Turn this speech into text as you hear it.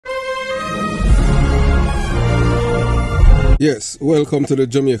Yes, welcome to the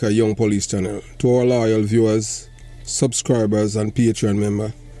Jamaica Young Police channel. To our loyal viewers, subscribers and Patreon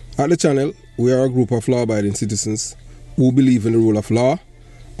member. At the channel, we are a group of law-abiding citizens who believe in the rule of law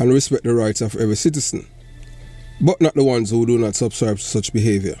and respect the rights of every citizen, but not the ones who do not subscribe to such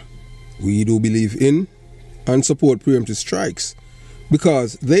behavior. We do believe in and support preemptive strikes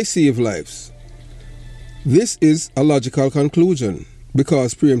because they save lives. This is a logical conclusion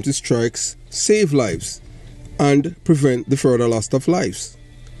because preemptive strikes save lives and prevent the further loss of lives.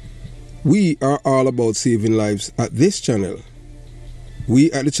 We are all about saving lives at this channel.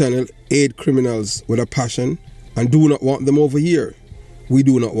 We at the channel aid criminals with a passion and do not want them over here. We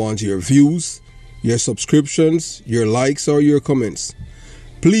do not want your views, your subscriptions, your likes or your comments.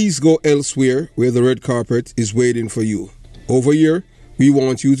 Please go elsewhere where the red carpet is waiting for you. Over here, we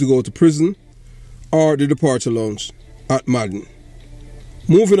want you to go to prison or the departure lounge at Madden.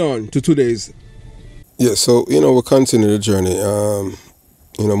 Moving on to today's. Yeah, so, we continue the journey,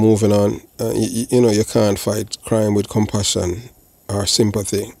 moving on. You can't fight crime with compassion or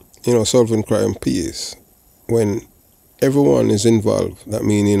sympathy. Solving crime pays. When everyone is involved, that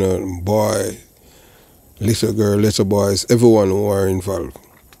means, boy, little girl, little boys, everyone who are involved,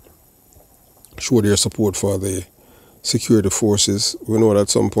 show their support for the security forces. We know that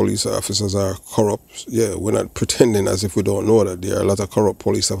some police officers are corrupt. Yeah, we're not pretending as if we don't know that there are a lot of corrupt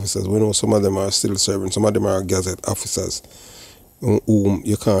police officers. We know some of them are still serving. Some of them are gazette officers whom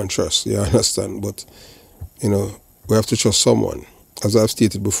you can't trust. You understand? But, we have to trust someone. As I've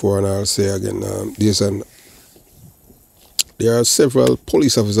stated before, and I'll say again, there are several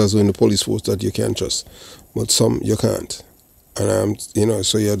police officers in the police force that you can trust, but some you can't. And,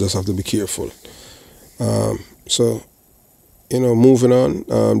 so you just have to be careful. Moving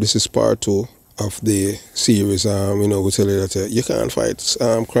on, this is part 2 of the series. We tell you that you can't fight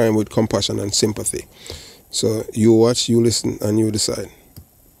crime with compassion and sympathy. So you watch, you listen, and you decide.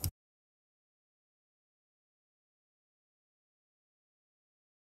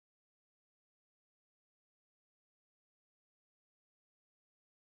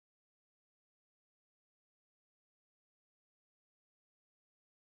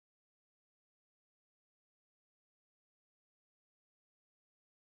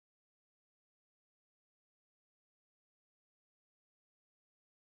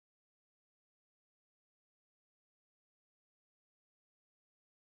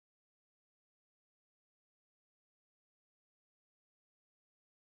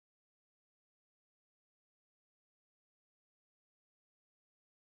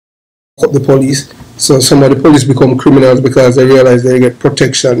 Up the police, so some of the police become criminals because they realize they get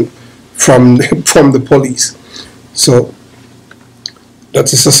protection from the police. So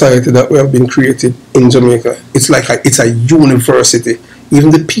that's a society that we have been created in Jamaica. It's like it's a university. Even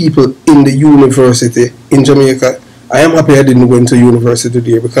the people in the university in Jamaica, I am happy I didn't go into university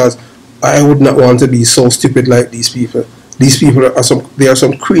there because I would not want to be so stupid like these people. These people are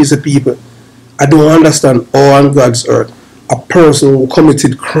some crazy people. I don't understand how on God's earth a person who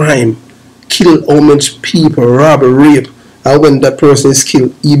committed crime, kill how much people, rob, rape, and when that person is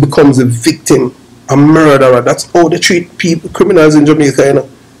killed, he becomes a victim, a murderer. That's how they treat people, criminals in Jamaica,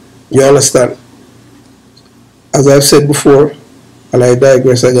 You understand? As I've said before, and I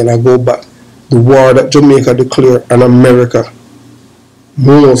digress again, I go back. The war that Jamaica declared and America,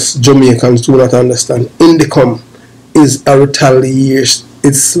 most Jamaicans do not understand. Indicom is a retaliation.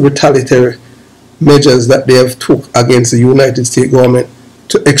 It's retaliatory measures that they have took against the United States government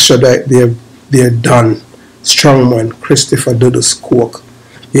to extradite their Don strongman Christopher Dudus Cook.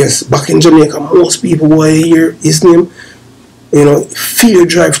 Yes, back in Jamaica, most people who hear his name, fear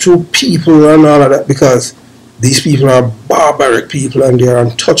drive through people and all of that because these people are barbaric people and they are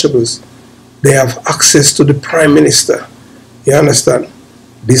untouchables. They have access to the Prime Minister. You understand?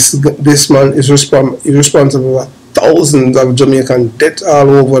 This man is responsible for thousands of Jamaican deaths all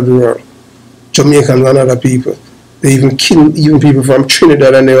over the world. Jamaicans and other people. They even kill people from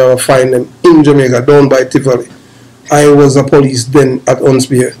Trinidad and they never find them in Jamaica, down by Tivoli. I was a police then at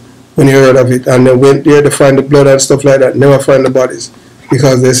Unspear when you heard of it, and they went there to find the blood and stuff like that, never find the bodies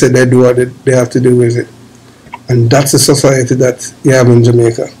because they said they do what they have to do with it. And that's the society that you have in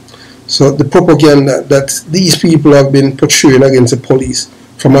Jamaica. So the propaganda that these people have been portraying against the police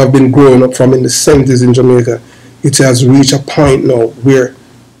from have been growing up from in the 70s in Jamaica, it has reached a point now where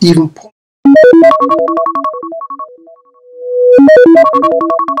even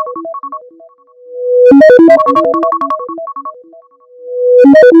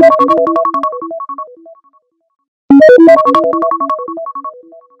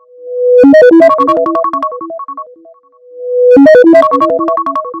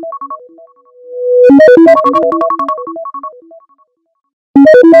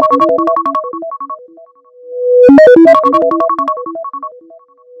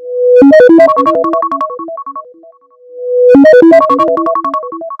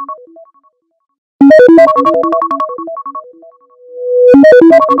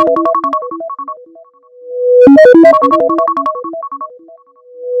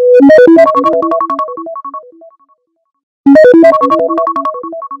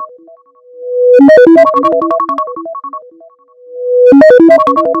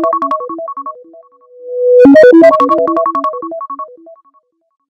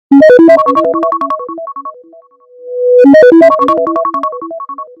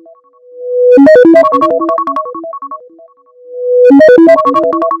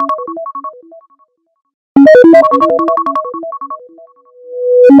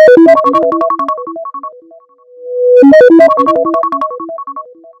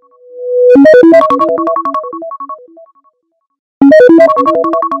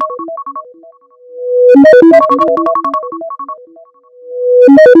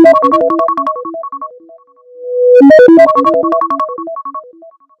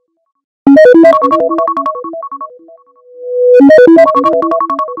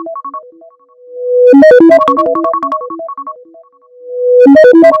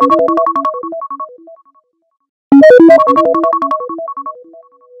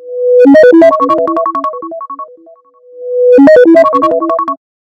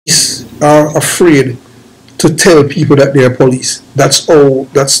Are afraid to tell people that they are police. That's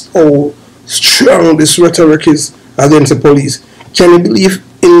how strong this rhetoric is against the police. Can you believe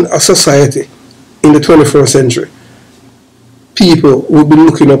in a society in the 21st century, people will be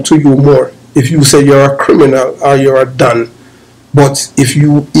looking up to you more if you say you're a criminal or you're a don? But if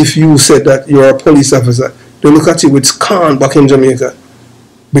you said that you're a police officer, they look at you with scorn back in Jamaica,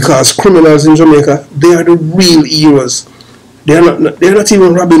 because criminals in Jamaica, they are the real heroes. They're not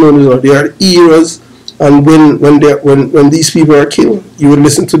even robbing on you. They are heroes. And when these people are killed, you would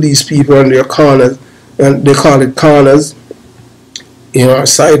listen to these people on their corners, and they call it corners, a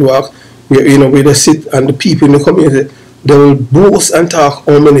sidewalk, where they sit, and the people in the community, they will boast and talk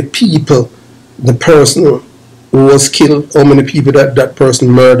how many people the person who was killed, how many people that person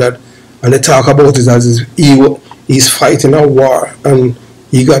murdered, and they talk about it as he's fighting a war and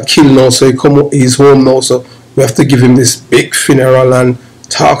he got killed now, so he's home now, so we have to give him this big funeral and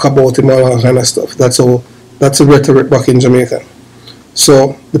talk about him and all that kind of stuff. That's a rhetoric back in Jamaica.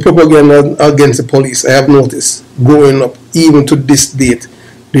 So the propaganda against the police, I have noticed growing up, even to this date,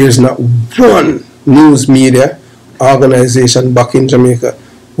 there is not one news media organization back in Jamaica,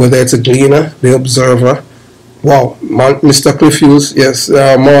 whether it's a Gleaner, the Observer. Wow, Mr. Cliffuse, yes,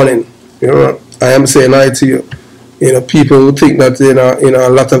 morning. I am saying hi to you. People think that a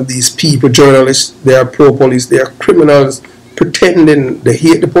lot of these people, journalists, they are pro-police, they are criminals, pretending they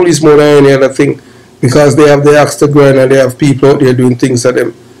hate the police more than any other thing, because they have the axe to grind and they have people out there doing things to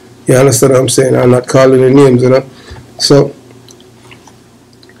them. You understand what I'm saying? I'm not calling the names, So,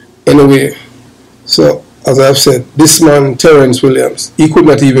 anyway, so as I've said, this man, Terrence Williams, he could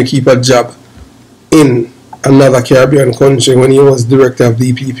not even keep a job in another Caribbean country when he was director of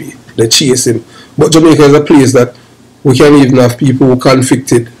DPP. They chased him. But Jamaica is a place that we can even have people who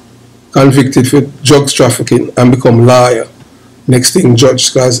convicted for drugs trafficking and become lawyer. Next thing,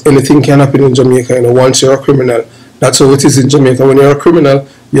 judge, because anything can happen in Jamaica. Once you're a criminal, that's how it is in Jamaica. When you're a criminal,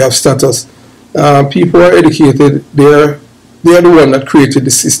 you have status. People are educated. They are the one that created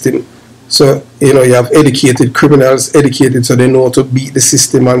the system. So you have educated criminals, educated so they know how to beat the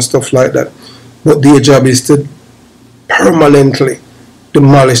system and stuff like that. But their job is to permanently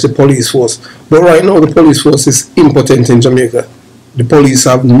demolish the police force. But right now the police force is impotent in Jamaica. The police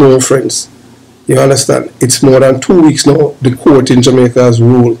have no friends. You understand? It's more than 2 weeks now the court in Jamaica has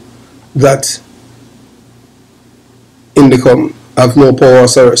ruled that Indicom have no power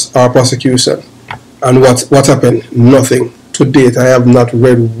of arrest or prosecution. And what happened? Nothing. To date, I have not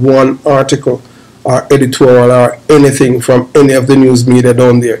read one article or editorial or anything from any of the news media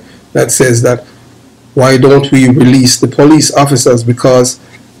down there that says that why don't we release the police officers, because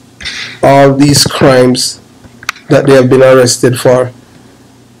all these crimes that they have been arrested for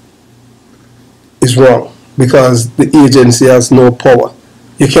is wrong, because the agency has no power.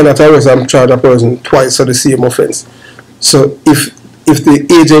 You cannot arrest and charge a person twice for the same offense. So if the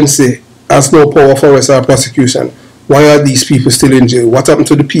agency has no power for arrest or prosecution, why are these people still in jail? What happened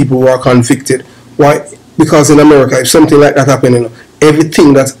to the people who are convicted? Why? Because in America, if something like that happened,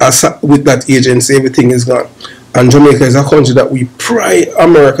 everything that's with that agency, everything is gone. And Jamaica is a country that we pride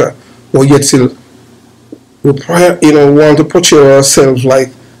America, but yet still we want to portray ourselves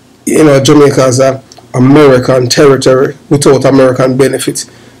like Jamaica as an American territory without American benefits.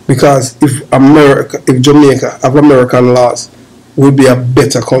 Because if Jamaica have American laws, we'd be a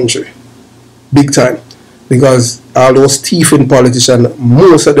better country. Big time. Because all those thieving politicians,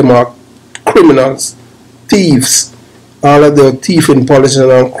 most of them are criminals, thieves. All of the thieving politicians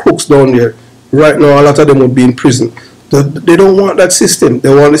and crooks down there. Right now, a lot of them would be in prison. They don't want that system.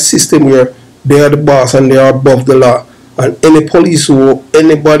 They want a system where they are the boss and they are above the law. And any police or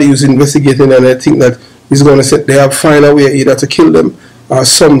anybody who's investigating and they think that is going to say they have find a way either to kill them or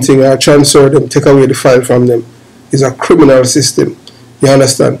something, or transfer them, take away the file from them. It's a criminal system. You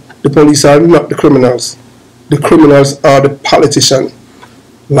understand? The police are not the criminals. The criminals are the politicians,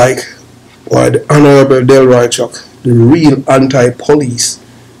 like the Honorable Delroy Chuck, the real anti-police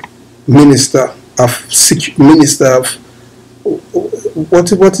minister of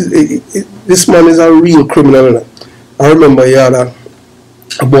what is it? This man is a real criminal. I remember he had a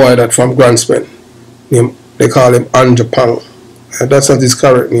boy that from Grandspen. They call him Andrew Pang. That's not his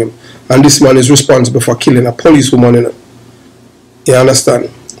correct name. And this man is responsible for killing a policewoman. You understand?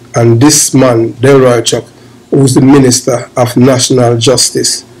 And this man, Delroy Chuck, who's the Minister of National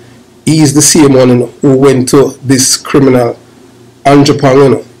Justice, he is the same one who went to this criminal, Andrew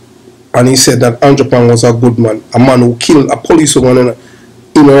Pang, and he said that Andrew Pang was a good man, a man who killed a policewoman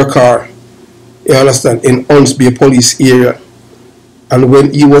in her car, you understand, in Hornsby police area. And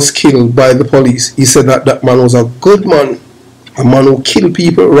when he was killed by the police, he said that that man was a good man, a man who killed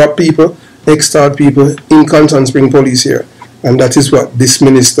people, robbed people, extort people in Canton Spring police here. And that is what this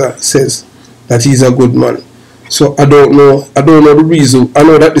minister says, that he's a good man. So I don't know the reason. I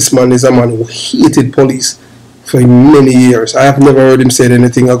know that this man is a man who hated police for many years. I have never heard him say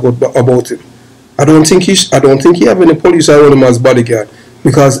anything good about him. I don't think he have any police around him as bodyguard,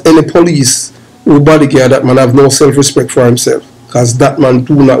 because any police who bodyguard that man have no self-respect for himself, because that man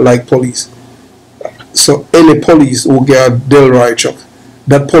do not like police. So any police who guard Delroy Chuck,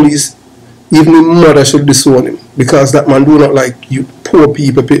 that police, even his mother should disown him, because that man do not like you poor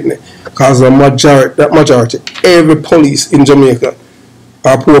people pitney. Because that majority, every police in Jamaica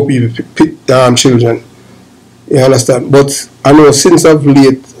are poor people, children. You understand? But I know since of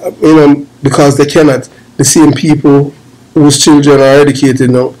late, because they cannot, the same people whose children are educated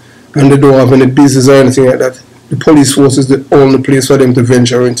now and they don't have any business or anything like that, the police force is the only place for them to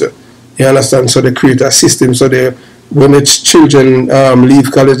venture into. You understand? So they create a system so they, when the children leave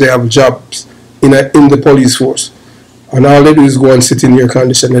college, they have jobs in the police force. And all they do is go and sit in your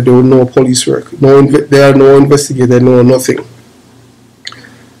condition. They do no police work. They are no investigator, no nothing.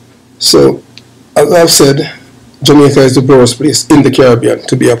 So, as I've said, Jamaica is the poorest place in the Caribbean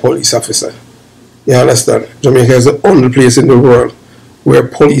to be a police officer. You understand? Jamaica is the only place in the world where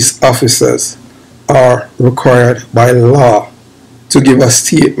police officers are required by law to give a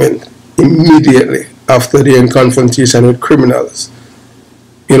statement immediately after they're in confrontation with criminals.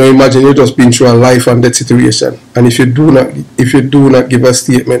 Imagine you're just been through a life and death situation, and if you do not give a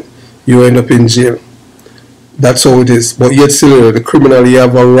statement, you end up in jail. That's how it is. But yet still, the criminal, you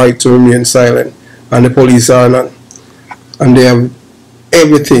have a right to remain silent, and the police are not. And they have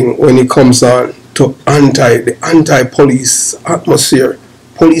everything when it comes on to the anti-police atmosphere.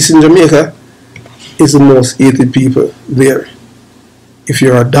 Police in Jamaica is the most hated people there. If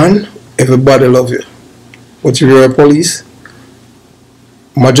you're a Don, everybody loves you. But if you're a police,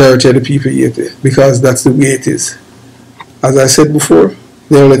 majority of the people hate it, because that's the way it is. As I said before,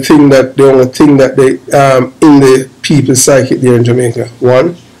 the only thing that they in the people's psyche there in Jamaica,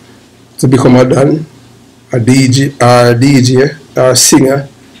 one, to become a Don, a DJ, or a singer,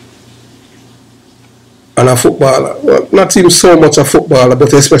 and a footballer. Well, not even so much a footballer,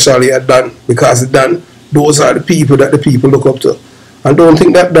 but especially a Don, because the Don, those are the people that the people look up to. And don't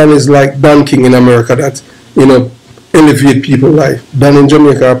think that Don is like Don King in America, that elevate people's life. Don in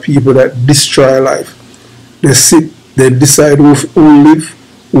Jamaica are people that destroy life. They sit, they decide who live,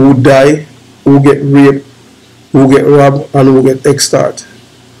 who die, who get raped, who get robbed, and who get extorted.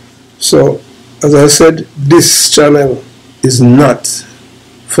 So, as I said, this channel is not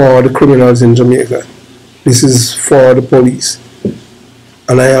for the criminals in Jamaica. This is for the police.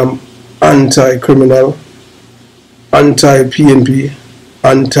 And I am anti-criminal, anti-PNP,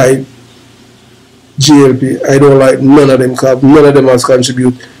 anti-GLP. I don't like none of them, because none of them has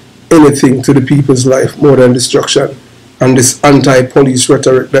contributed anything to the people's life more than destruction and this anti-police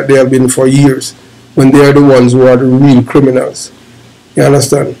rhetoric that they have been for years, when they are the ones who are the real criminals. You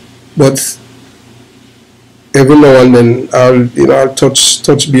understand? But every now and then I'll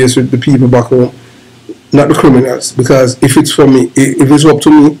touch base with the people back home, not the criminals, because if it's for me, if it's up to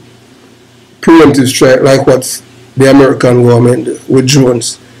me, preemptive strike like what the American government do with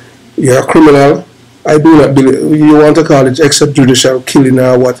drones. You're a criminal, I do not believe, you want to call it extrajudicial killing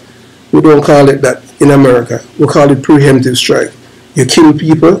or what, we don't call it that in America. We call it preemptive strike. You kill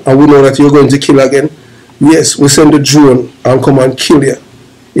people and we know that you're going to kill again. Yes, we send a drone and come and kill you.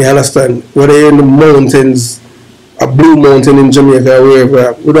 You understand? Whether you're in the mountains, a Blue Mountain in Jamaica or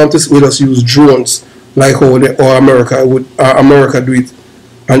wherever, we just use drones like how America do it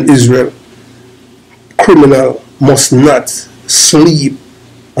and Israel. Criminal must not sleep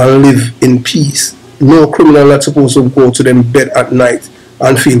and live in peace. No criminal not supposed to go to them bed at night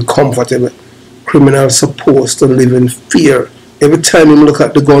and feel comfortable. Criminal supposed to live in fear. Every time he look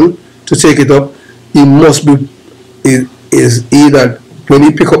at the gun to take it up, he must be is either when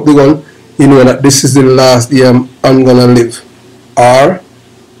he pick up the gun, you know that this is the last day I'm gonna live, or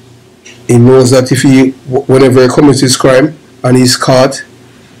he knows that if whenever he commits his crime and he's caught,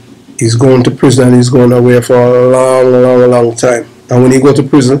 he's going to prison and he's going away for a long time. And when he go to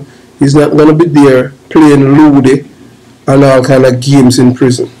prison, he's not going to be there playing Lude and all kind of games in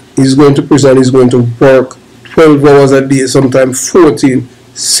prison. He's going to prison, he's going to work 12 hours a day, sometimes 14,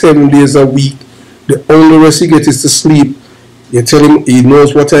 7 days a week. The only rest he gets is to sleep. You tell him he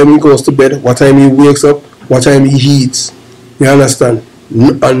knows what time he goes to bed, what time he wakes up, what time he eats. You understand?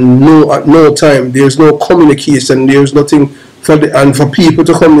 And at no time, there's no communication, there's nothing for people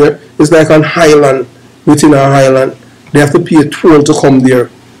to come there. It's like an island within a island. They have to pay a toll to come there.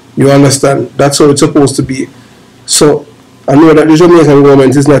 You understand? That's how it's supposed to be. So I know that the Jamaican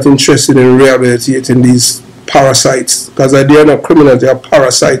government is not interested in rehabilitating these parasites, because they are not criminals, they are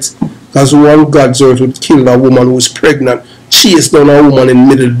parasites. Because one God's earth would kill a woman who is pregnant, chase down a woman in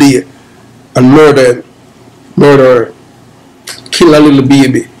the middle day and murder her, kill a little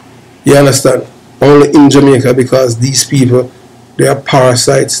baby. You understand? Only in Jamaica, because these people, they are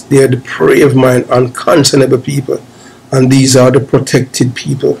parasites, they are depraved mind, unconscionable people, and these are the protected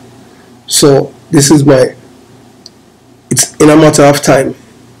people. So this is it's in a matter of time.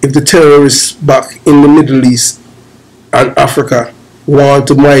 If the terrorists back in the Middle East and Africa want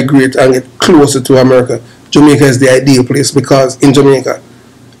to migrate and get closer to America, Jamaica is the ideal place, because in Jamaica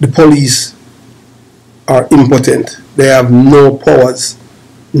the police are impotent. They have no powers,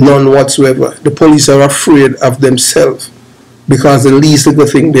 none whatsoever. The police are afraid of themselves, because the least little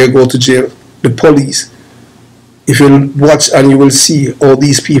thing they go to jail. The police, if you watch and you will see all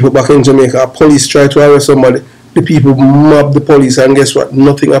these people back in Jamaica, police try to arrest somebody, the people mob the police, and guess what?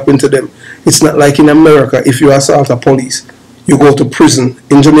 Nothing happened to them. It's not like in America. If you assault a police, you go to prison.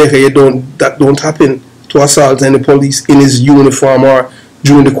 In Jamaica, that don't happen to assault any police in his uniform or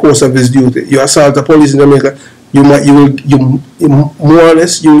during the course of his duty. You assault a police in Jamaica, you more or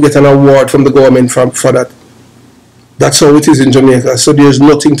less you will get an award from the government for that. That's how it is in Jamaica. So there's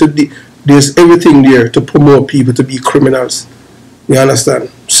nothing there's everything there to promote people to be criminals. You understand?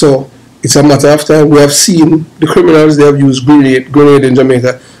 So it's a matter of time. We have seen the criminals, they have used grenade in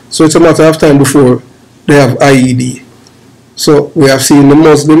Jamaica. So it's a matter of time before they have IED. So we have seen the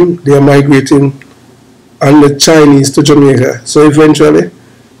Muslim, they are migrating, and the Chinese to Jamaica. So eventually,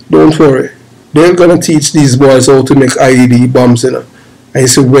 don't worry, they're going to teach these boys how to make IED bombs, you know. And you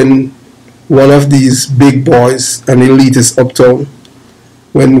see, when one of these big boys, an elitist uptown,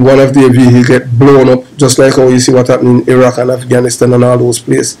 when one of their vehicles get blown up, just like how you see what happened in Iraq and Afghanistan and all those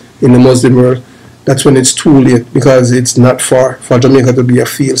places in the Muslim world, that's when it's too late, because it's not far for Jamaica to be a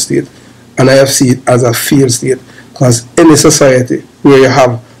failed state. And I have seen it as a failed state, because any society where you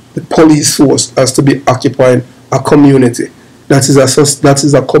have the police force has to be occupying a community, that is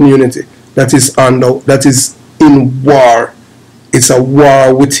a community that is in war. It's a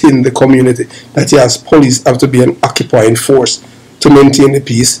war within the community, that yes, police have to be an occupying force to maintain the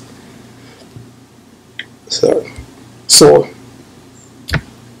peace. So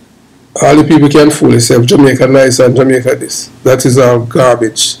all the people can fool themselves. Jamaica nice and Jamaica this. That is all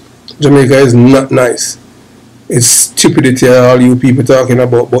garbage. Jamaica is not nice. It's stupidity all you people talking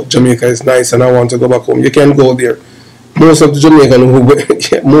about, but Jamaica is nice and I want to go back home. You can go there. Most of the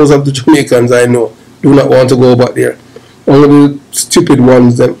Jamaicans I know do not want to go back there. Only the stupid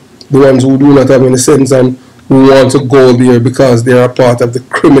ones, the ones who do not have any sense and who want to go there because they are part of the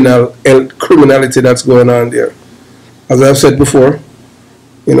criminality that's going on there. As I've said before,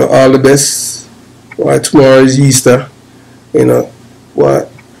 you know, all the best. Why tomorrow is Easter, you know, why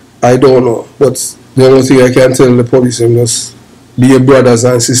I don't know, but the only thing I can tell the police is just be your brothers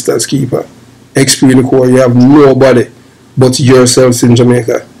and sisters keeper. Experience the core, you have nobody but yourselves in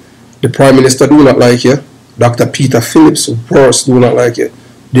Jamaica. The Prime Minister do not like you. Dr. Peter Phillips, worse, do not like it.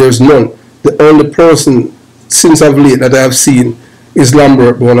 There's none. The only person since of late that I have seen is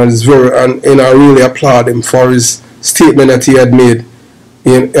Lambert one, and I really applaud him for his statement that he had made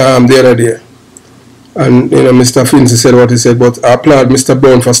in the other day. And Mr. Finzi said what he said, but I applaud Mr.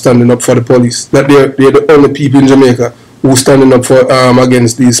 Brown for standing up for the police. That they're the only people in Jamaica who standing up for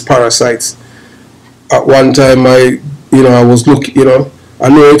against these parasites. At one time, I was looking, I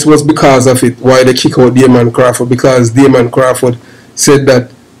know it was because of it why they kick out Damon Crawford, because Damon Crawford said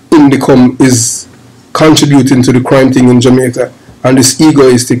that Indicom is contributing to the crime thing in Jamaica, and this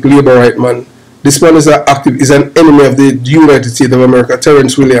egoistic labor right man. This man is an enemy of the United States of America,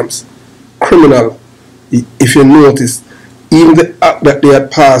 Terrence Williams, criminal. If you notice, even the act that they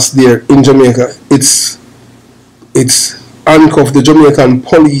had passed there in Jamaica, it's handcuffed the Jamaican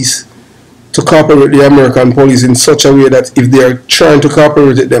police to cooperate the American police in such a way that if they are trying to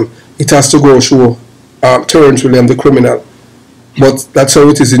cooperate with them, it has to go through Terrence Williams, the criminal. But that's how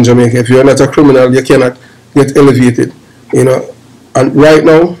it is in Jamaica. If you're not a criminal, you cannot get elevated, And right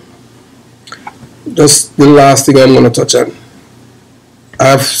now, that's the last thing I'm going to touch on.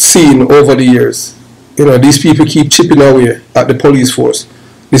 I've seen over the years, these people keep chipping away at the police force.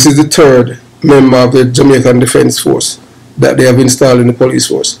 This is the third member of the Jamaican Defense Force that they have installed in the police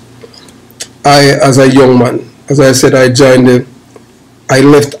force. I, as a young man, as I said, I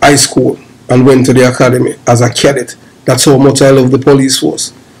left high school and went to the academy as a cadet. That's how much I love the police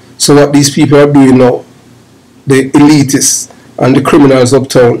force. So what these people are doing now, the elitists and the criminals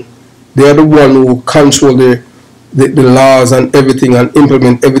uptown, they are the one who control the laws and everything and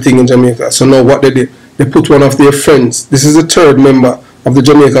implement everything in Jamaica. So now what they did, they put one of their friends. This is the third member of the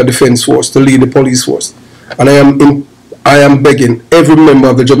Jamaica Defense Force to lead the police force. And I am begging every member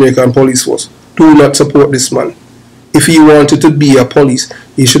of the Jamaican Police Force, do not support this man. If he wanted to be a police,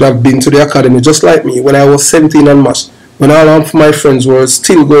 he should have been to the academy just like me when I was 17 and much. When all of my friends were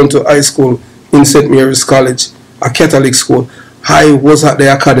still going to high school in St. Mary's College, a Catholic school, I was at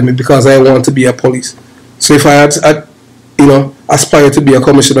the academy because I want to be a police. So if I had aspired to be a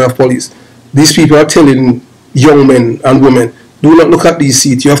commissioner of police, these people are telling young men and women, do not look at these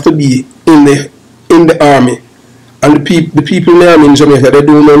seats. You have to be in the army. And the people in the army in Jamaica, they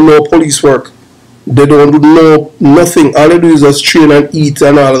don't know no police work. They don't know nothing. All they do is just train and eat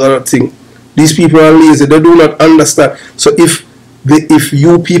and all that other thing. These people are lazy. They do not understand. So if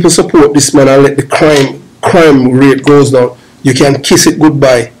you people support this man and let the crime rate goes down, you can kiss it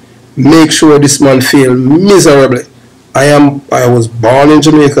goodbye. Make sure this man fail miserably. I was born in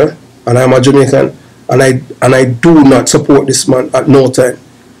Jamaica and I am a Jamaican, and I do not support this man at no time.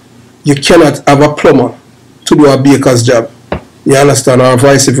 You cannot have a plumber to do a baker's job. You understand? Or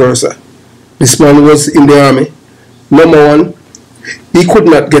vice versa. This man was in the army. Number one, he could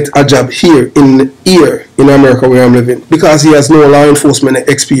not get a job here in America where I'm living because he has no law enforcement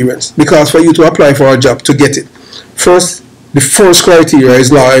experience. Because for you to apply for a job to get it, the first criteria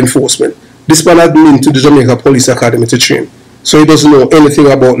is law enforcement. This man had been to the Jamaica Police Academy to train, so he doesn't know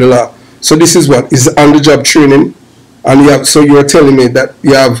anything about the law. So this is what is on-the-job training, and so you're telling me that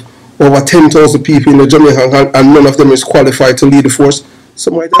you have over 10,000 people in the Jamaica and none of them is qualified to lead the force.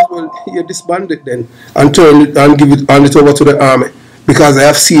 So might as well you disband it then and turn it and hand it over to the army, because I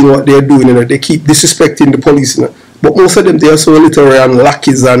have seen what they're doing. They keep disrespecting the police. But most of them, they are so literary and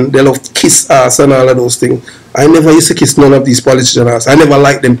lackeys and they love to kiss ass and all of those things. I never used to kiss none of these politicians. I never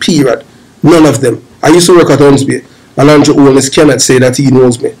liked them, period. None of them. I used to work at Hornsby, and Andrew Owens cannot say that he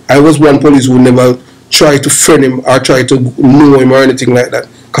knows me. I was one police who never tried to friend him or try to know him or anything like that,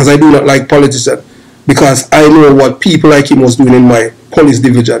 because I do not like politicians, because I know what people like him was doing in my police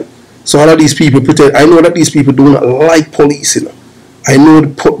division. So all of these people pretend. I know that these people do not like police. I know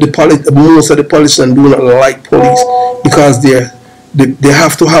most of the politicians do not like police because they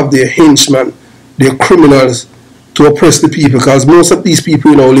have to have their henchmen, their criminals, to oppress the people, because most of these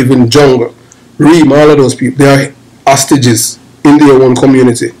people live in jungle, Reem, all of those people, they are hostages in their own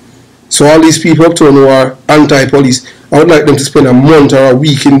community. So all these people uptown who are anti-police, I would like them to spend a month or a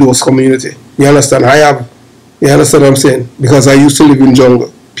week in those communities. You understand? You understand what I'm saying? Because I used to live in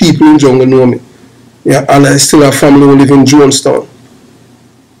jungle. People in jungle know me. Yeah, and I still have family who live in Jonestown.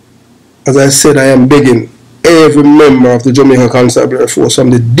 As I said, I am begging every member of the Jamaica Constabulary Force,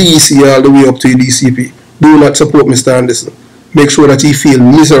 from the DC all the way up to the DCP, do not support Mr. Anderson. Make sure that he feels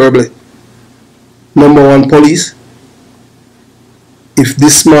miserably. Number one, police. If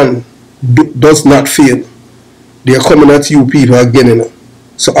this man does not fail, they are coming at you people again.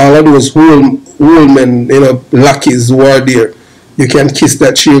 So all of those whole men, lackeys who are there, you can kiss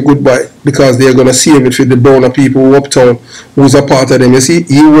that chair goodbye, because they are going to save it for the Browner people who uptown, who's a part of them. You see,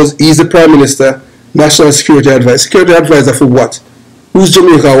 he's the Prime Minister, National Security Advisor. Security Advisor for what? Who's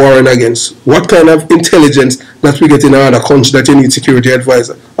Jamaica warring against? What kind of intelligence that we get in another country that you need security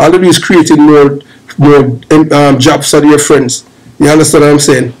advisor? All they do is creating more jobs for your friends. You understand what I'm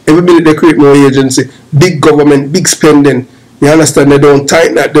saying? Every minute they create more agency, big government, big spending. You understand? They don't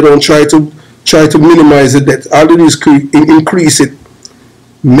tighten that. They don't try to minimize the debt. All they do is increase it.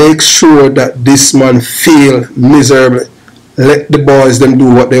 Make sure that this man fail miserably. Let the boys them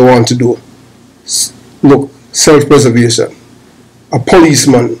do what they want to do. Look, self-preservation. A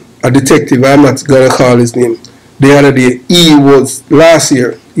policeman, a detective, I'm not going to call his name. The other day, last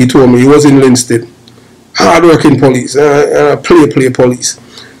year, he told me he was in Linstead. Hard-working police, play police.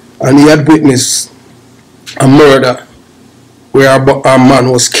 And he had witnessed a murder where a man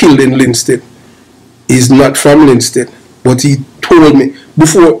was killed in Linstead. He's not from Linstead, but he told me,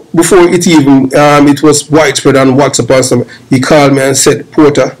 before it was widespread on WhatsApp and stuff, he called me and said,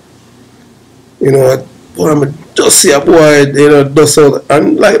 Porter, you know, I'm just see a boy, you know, does all,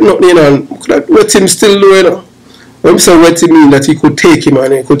 and like nothing, you know, what him still do, you know. When he said what he mean that he could take him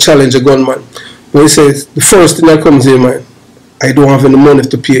and he could challenge a gunman. But he says, the first thing that comes in mind, I don't have any money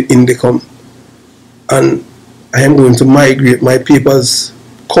to pay Indicom. And I am going to migrate. My papers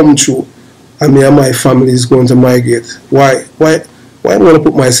come through. And me and my family is going to migrate. Why am I going to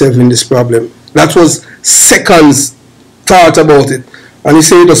put myself in this problem? That was seconds thought about it. And he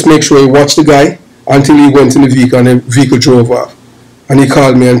said, just make sure he watched the guy until he went in the vehicle and the vehicle drove off. And he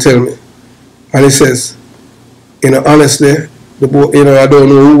called me and told me. And he says, you know, honestly, you know, I don't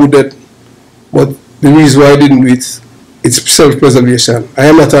know who did, but the reason why I didn't do it, it's self-preservation. I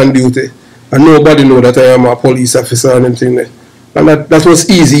am not on duty. And nobody know that I am a police officer and anything there. And that was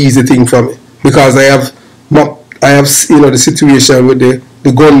easy thing for me. Because I have you know, the situation with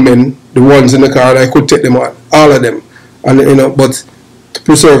the gunmen, the ones in the car, and I could take them on, all of them. And you know, but to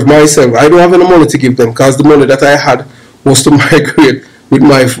preserve myself, I don't have any money to give them because the money that I had was to migrate with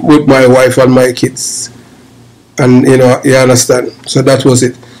my wife and my kids. And you know, you understand. So that was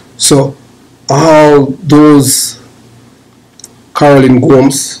it. So all those Caroline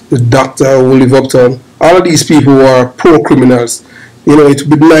Gomes, the doctor who live uptown, all of these people who are pro-criminals, you know, it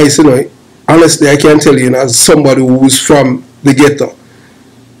would be nice, you know. Honestly, I can tell you, as somebody who's from the ghetto,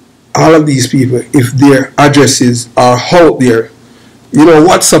 all of these people, if their addresses are out there, you know,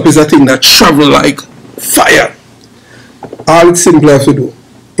 WhatsApp is a thing that travel like fire. All it's simple have to do,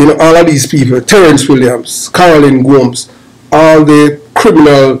 you know, all of these people, Terrence Williams, Caroline Gomes, all the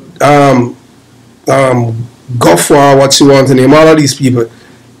criminal, Guffaw, what you want to name, all of these people,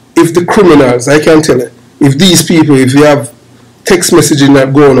 if the criminals, I can tell you, if these people, if you have text messaging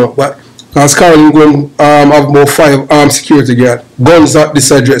that going up, but because Caroline Gomes have about 5 armed security guards, guns at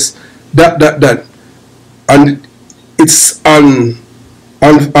this address, that, and it's on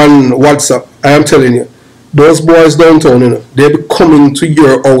WhatsApp. I am telling you, those boys downtown, you know, they be coming to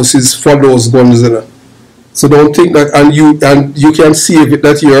your houses for those guns, you know. So don't think that, and you can save it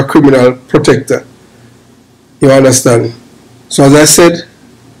that you're a criminal protector. You understand? So as I said,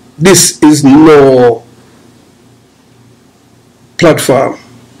 this is no platform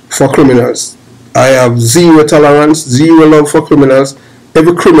for criminals. I have zero tolerance, zero love for criminals.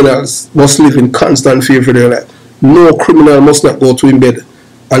 Every criminal must live in constant fear for their life. No criminal must not go to in bed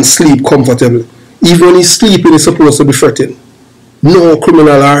and sleep comfortably. Even when he's sleeping, he's supposed to be fretting. No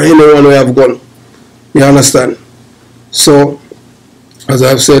criminal or anyone who have gun. You understand? So, as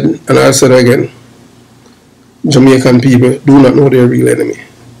I've said, and I've said again, Jamaican people do not know their real enemy.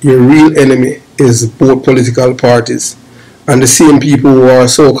 Your real enemy is both political parties and the same people who are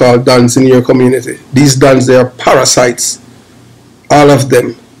so-called dons in your community. These dons, they are parasites. All of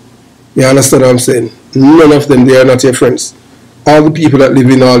them. You understand what I'm saying? None of them, they are not your friends. All the people that live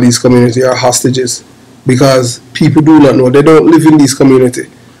in all these communities are hostages because people do not know. They don't live in these communities.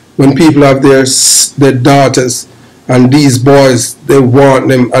 When people have their daughters and these boys, they want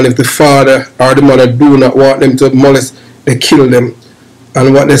them, and if the father or the mother do not want them to molest, they kill them.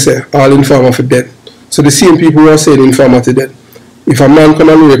 And what they say, all informer for death. So the same people who are saying informer to death, if a man come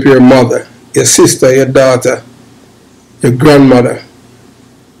and rape your mother, your sister, your daughter, your grandmother,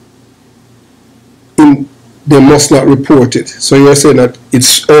 they must not report it. So you're saying that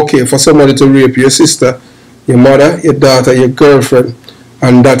it's okay for somebody to rape your sister, your mother, your daughter, your girlfriend,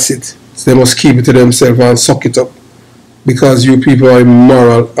 and that's it. So they must keep it to themselves and suck it up. Because you people are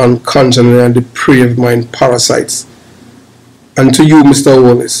immoral, unconscionable, and depraved mind parasites. And to you, Mr.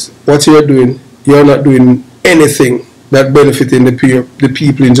 Wallace, what you're doing, you're not doing anything that benefiting the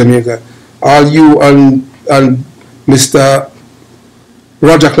people in Jamaica. All you and Mr.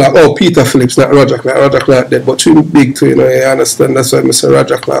 Roger Clark, oh, Peter Phillips, not Roger Clark. Roger Clark dead, but too big to, you know, I understand. That's why Mr.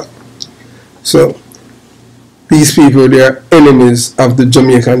 Roger Clark. So, these people, they are enemies of the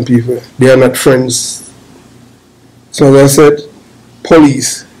Jamaican people. They are not friends. So as I said,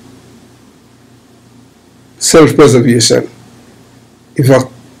 police, self-preservation.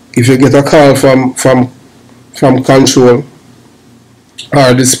 if you get a call from control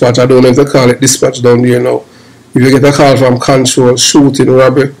or dispatch, I don't know if they call it dispatch down there now. If you get a call from control, shooting,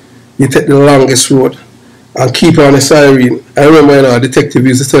 robbery, you take the longest road and keep on the siren. I remember, a detective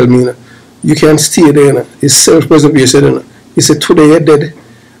used to tell me, you can't stay there, it's self-preservation. He said, today you're dead,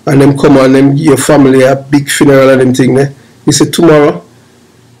 and them come and them give your family a big funeral and them thing there. He said, tomorrow,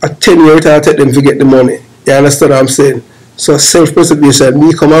 at 10 years, I'll take them to get the money. You understand what I'm saying? So self-preservation,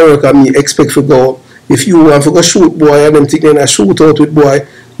 me come and work and me expect to go. If you want to go shoot boy and them thing, then I shoot out with boy,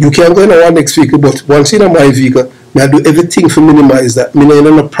 you can go in our next vehicle, but once in my vehicle, I do everything to minimize that. I don't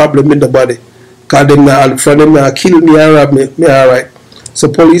have no problem with the body. Because them now kill me and rob me alright.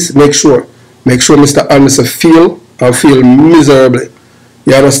 So police, make sure Mr. Anderson feel miserably.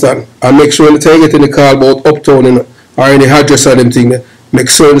 You understand? And make sure when you get in the car about uptown or any address or them thing there, make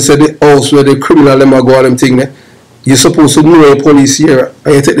sure you say the house where the criminal them are going them thing there. You're supposed to know the police here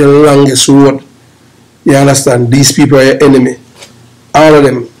and you take the longest road. You understand? These people are your enemy. All of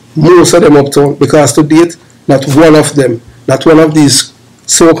them, most of them uptown, because to date, not one of them, not one of these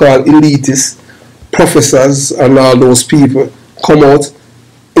so-called elitists, professors and all those people come out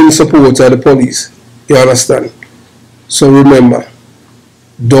in support of the police. You understand? So remember,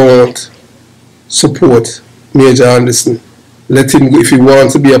 don't support Major Anderson. Let him, if he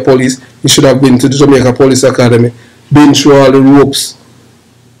wants to be a police, he should have been to the Jamaica Police Academy, been through all the ropes,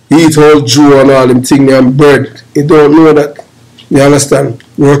 eat all Jew and all them things and bread. He don't know that. You understand?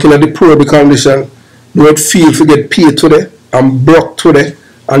 Working at the poor condition, don't feel to get paid today and broke today,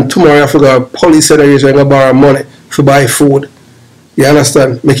 and tomorrow you have to go police federation and borrow money to buy food. You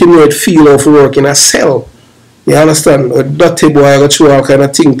understand? Make him know it feel how to work in a cell. You understand? A dirty boy I got through all kind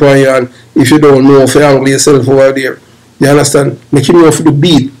of thing for you, and if you don't know if you angle yourself over there. You understand? Make him know for the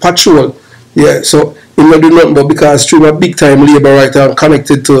beat, patrol. Yeah, so he not do nothing but because through a big time labor right and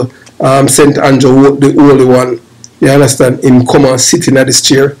connected to St. Andrew, the only one. You understand? Him come and sit in at this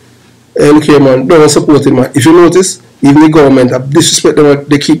chair. Hey, look here, man, don't support him, man. If you notice, even the government disrespect them,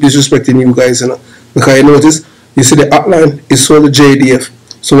 they keep disrespecting you guys, you know. Because you notice, you see the outline is for the JDF.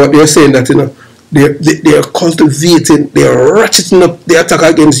 So what they're saying that, you know, they're cultivating, they're ratcheting up the attack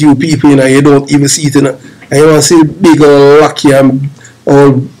against you people, you know, you don't even see it, you know. And you want to see big old lucky and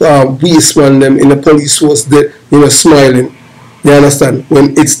old wasteman them in the police force, they, you know, smiling. You understand?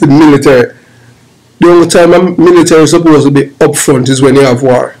 When it's the military. The only time a military is supposed to be upfront is when you have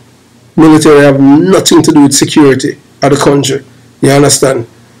war. Military have nothing to do with security of the country. You understand?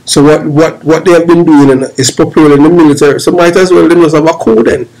 So what they have been doing is propelling the military. So might as well they must have a code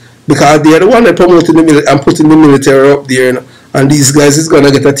then. Because they are the one that promoting the military and putting the military up there. You know? And these guys is going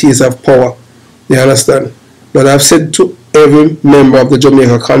to get a taste of power. You understand? But I've said to every member of the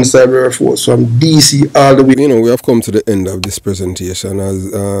Jamaica Constabulary Force, from DC all the way. You know, we have come to the end of this presentation. As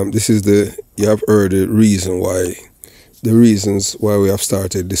this is you have heard the reasons why we have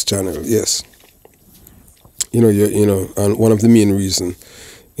started this channel. Yes, you know, and one of the main reasons,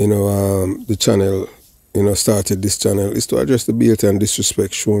 you know, the channel, you know, started this channel is to address the beauty and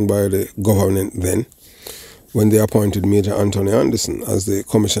disrespect shown by the government then, when they appointed Major Anthony Anderson as the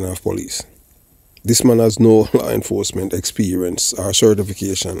Commissioner of Police. This man has no law enforcement experience or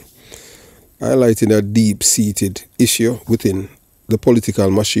certification, highlighting a deep-seated issue within the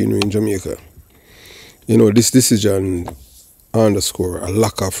political machinery in Jamaica. You know, this decision underscore a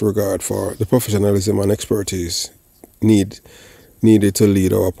lack of regard for the professionalism and expertise needed to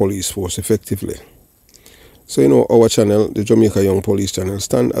lead our police force effectively. So, you know, our channel, the Jamaica Young Police Channel,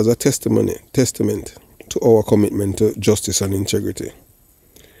 stand as a testament to our commitment to justice and integrity.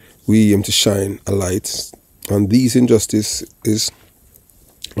 We aim to shine a light on these injustices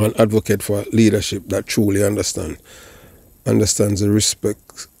and advocate for leadership that truly understands the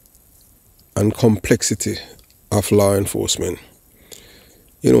respect and complexity of law enforcement.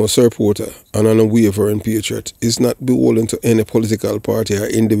 You know, Sir Porter, an unwavering patriot, is not beholden to any political party or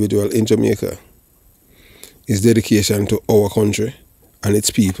individual in Jamaica. His dedication to our country and its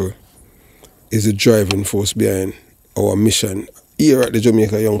people is the driving force behind our mission here at the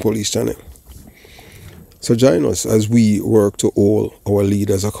Jamaica Young Police Channel. So join us as we work to hold our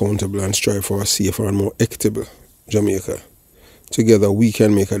leaders accountable and strive for a safer and more equitable Jamaica. Together we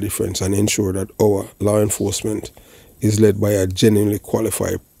can make a difference and ensure that our law enforcement is led by a genuinely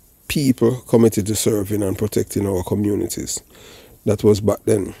qualified people committed to serving and protecting our communities. That was back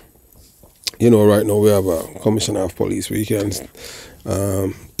then. You know, right now we have a Commissioner of Police where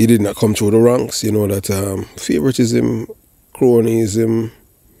he did not come through the ranks. You know that favoritism, cronyism,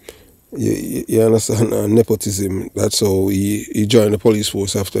 you understand, nepotism. That's how he joined the police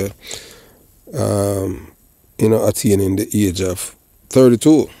force after, you know, attaining the age of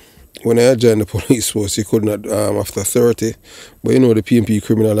 32. When I joined the police force, you could not after 30. But you know the PNP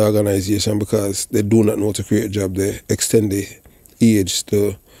criminal organization, because they do not know how to create a job, they extend the age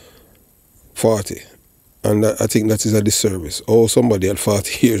to 40. And I think that is a disservice. Or somebody at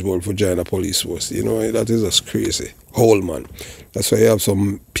 40 years old for joining the police force. You know, that is just crazy. Whole man. That's why you have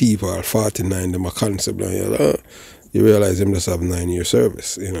some people at 49, them a concept, and you realize them just have 9-year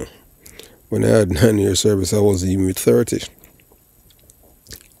service, you know. When I had 9-year service, I wasn't even with 30.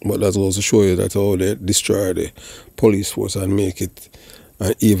 But that also show you that how they destroy the police force and make it,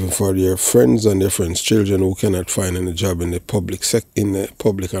 and even for their friends and their friends' children who cannot find any job in the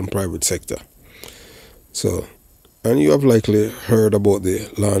public and private sector. So, and you have likely heard about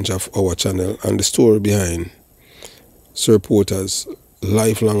the launch of our channel and the story behind Sir Porter's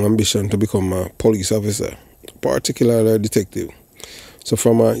lifelong ambition to become a police officer, particularly a detective. So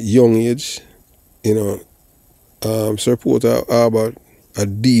from a young age, you know, Sir Porter had a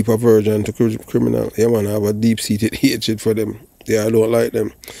deep aversion to criminal. Yeah, man, I have a deep-seated hatred for them. Yeah, I don't like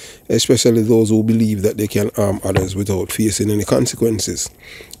them, especially those who believe that they can harm others without facing any consequences,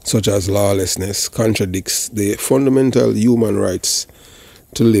 such as lawlessness contradicts the fundamental human rights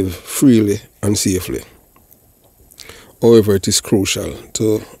to live freely and safely. However, it is crucial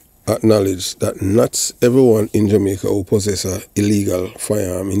to acknowledge that not everyone in Jamaica who possesses an illegal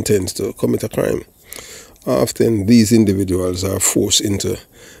firearm intends to commit a crime. Often, these individuals are forced into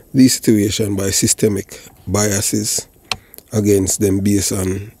this situation by systemic biases against them based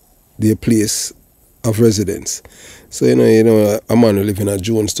on their place of residence. So, you know, a man who live in a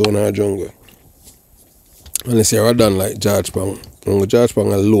Jonestown or a jungle, unless you're done like George Pang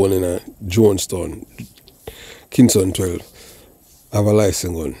alone in a Jonestown, Kingston 12, have a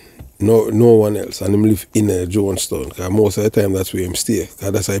license gun. No one else, and him live in a Jonestown. Because most of the time that's where him stay.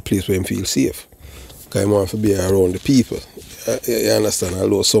 Because that's a place where him feel safe. Because he want to be around the people. You understand?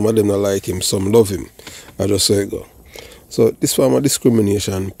 Although some of them don't like him, some love him. I just say it go. So this form of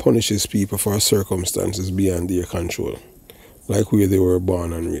discrimination punishes people for circumstances beyond their control, like where they were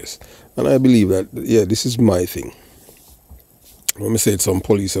born and raised. And I believe that, yeah, this is my thing. When I say some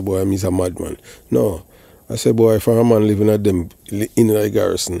police, boy, I'm a madman. No. I say, boy, if a man living at them in a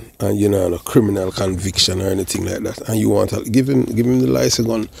garrison and you know, a criminal conviction or anything like that, and you want to give him the license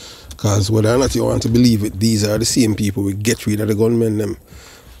gun, because whether or not you want to believe it, these are the same people who get rid of the gunmen them.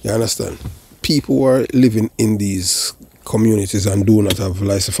 You understand? People who are living in these communities and do not have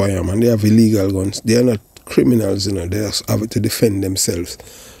license firearm and they have illegal guns, they are not criminals, you know, they just have to defend themselves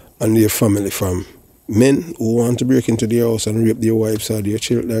and their family from men who want to break into their house and rape their wives or their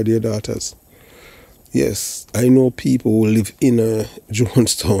children or their daughters. Yes, I know people who live in a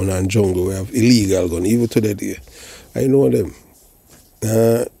Jonestown and jungle who have illegal guns, even to the day. I know them.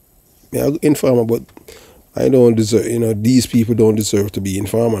 I'm informer, but I don't deserve, you know, these people don't deserve to be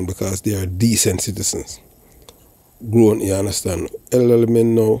informant because they are decent citizens. Grown, you understand? Elderly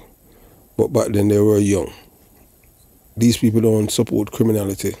men now, but back then they were young. These people don't support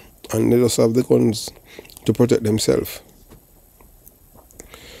criminality and they just have the guns to protect themselves.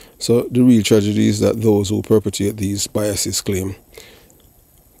 So the real tragedy is that those who perpetrate these biases claim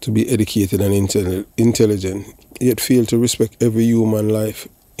to be educated and intelligent, yet fail to respect every human life,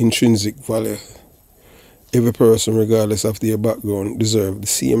 intrinsic value. Every person, regardless of their background, deserves the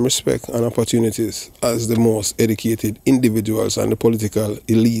same respect and opportunities as the most educated individuals and the political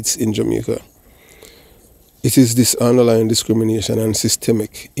elites in Jamaica. It is this underlying discrimination and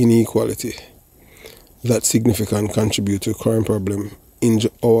systemic inequality that significantly contribute to crime problem in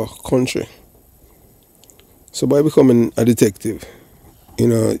our country. So by becoming a detective, you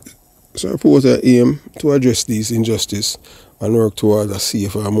know, Sir Porter aim to address these injustices and work towards a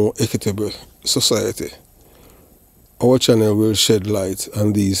safer and more equitable society. Our channel will shed light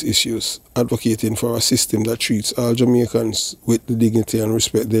on these issues, advocating for a system that treats all Jamaicans with the dignity and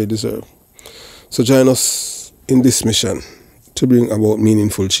respect they deserve. So join us in this mission to bring about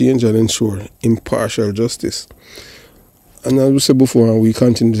meaningful change and ensure impartial justice. And as we said before, and we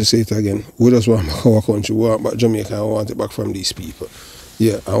continue to say it again, we just want back our country, we want back Jamaica, and we want it back from these people.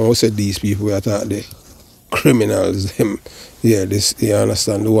 Yeah, and when we said these people, we are talking the criminals, them. Yeah, this, you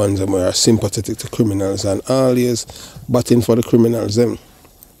understand, the ones that are sympathetic to criminals and always batting for the criminals, them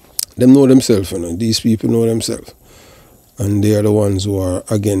know themselves, you know, these people know themselves. And they are the ones who are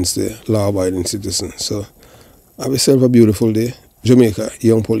against the law-abiding citizens. So, have yourself a beautiful day. Jamaica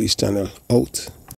Young Police Channel out.